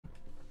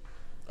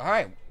All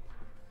right.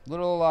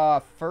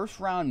 Little first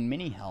round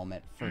mini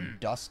helmet for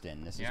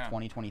Dustin. This is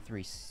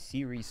 2023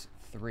 Series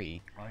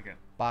 3. I like it.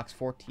 Box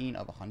 14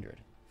 of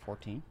 100.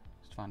 14?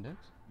 Stephon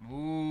Diggs?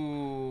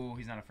 Ooh,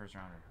 he's not a first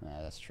rounder.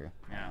 Yeah, that's true.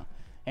 Yeah.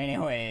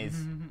 Anyways,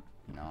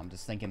 no, I'm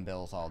just thinking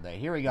Bills all day.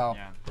 Here we go.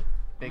 Yeah.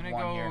 Big I'm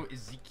one gonna here. go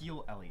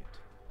Ezekiel Elliott.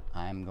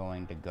 I'm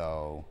going to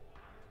go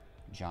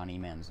Johnny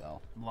Manziel.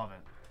 Love it.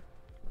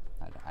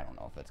 I don't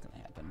know if it's going to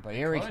happen, but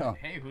here we go.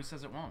 Hey, who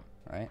says it won't?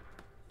 Right?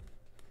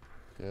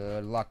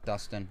 Good luck,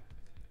 Dustin.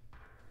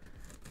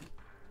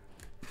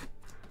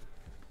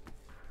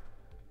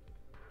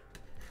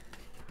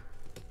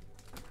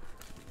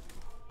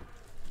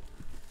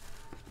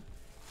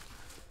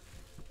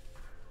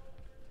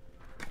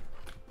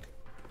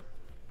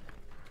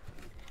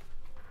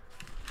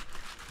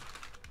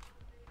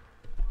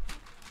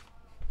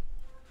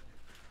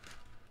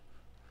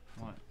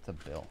 What? It's a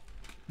bill.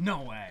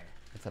 No way.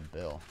 It's a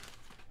bill.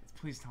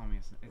 Please tell me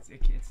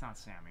it's not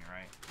Sammy,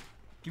 right?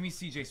 Give me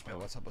C.J. Spiller.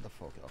 What's up with the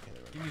focus? Okay,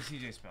 there we Give me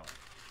C.J. Spiller.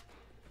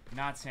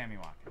 Not Sammy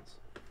Watkins.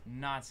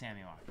 Not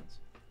Sammy Watkins.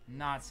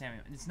 Not Sammy.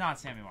 It's not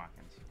Sammy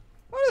Watkins.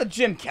 What a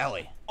Jim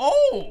Kelly.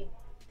 Oh!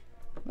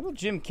 Little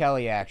Jim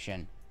Kelly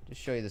action. Just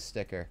show you the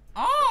sticker.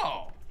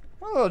 Oh!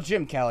 A little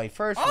Jim Kelly.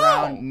 First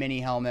round mini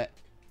helmet.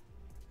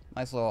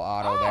 Nice little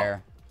auto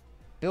there.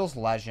 Bill's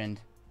legend.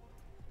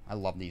 I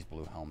love these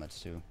blue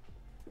helmets too.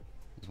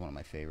 He's one of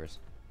my favorites.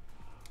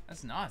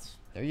 That's nuts.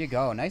 There you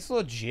go. Nice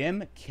little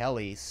Jim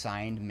Kelly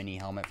signed mini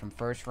helmet from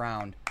first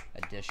round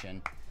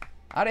edition.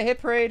 Out of Hit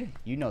Parade,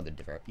 you know the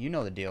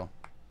deal.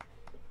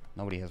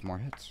 Nobody has more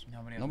hits.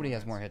 Nobody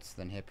has more hits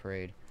than Hit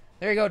Parade.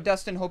 There you go,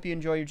 Dustin. Hope you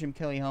enjoy your Jim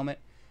Kelly helmet.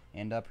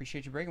 And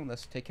appreciate you breaking with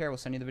us. Take care. We'll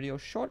send you the video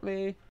shortly.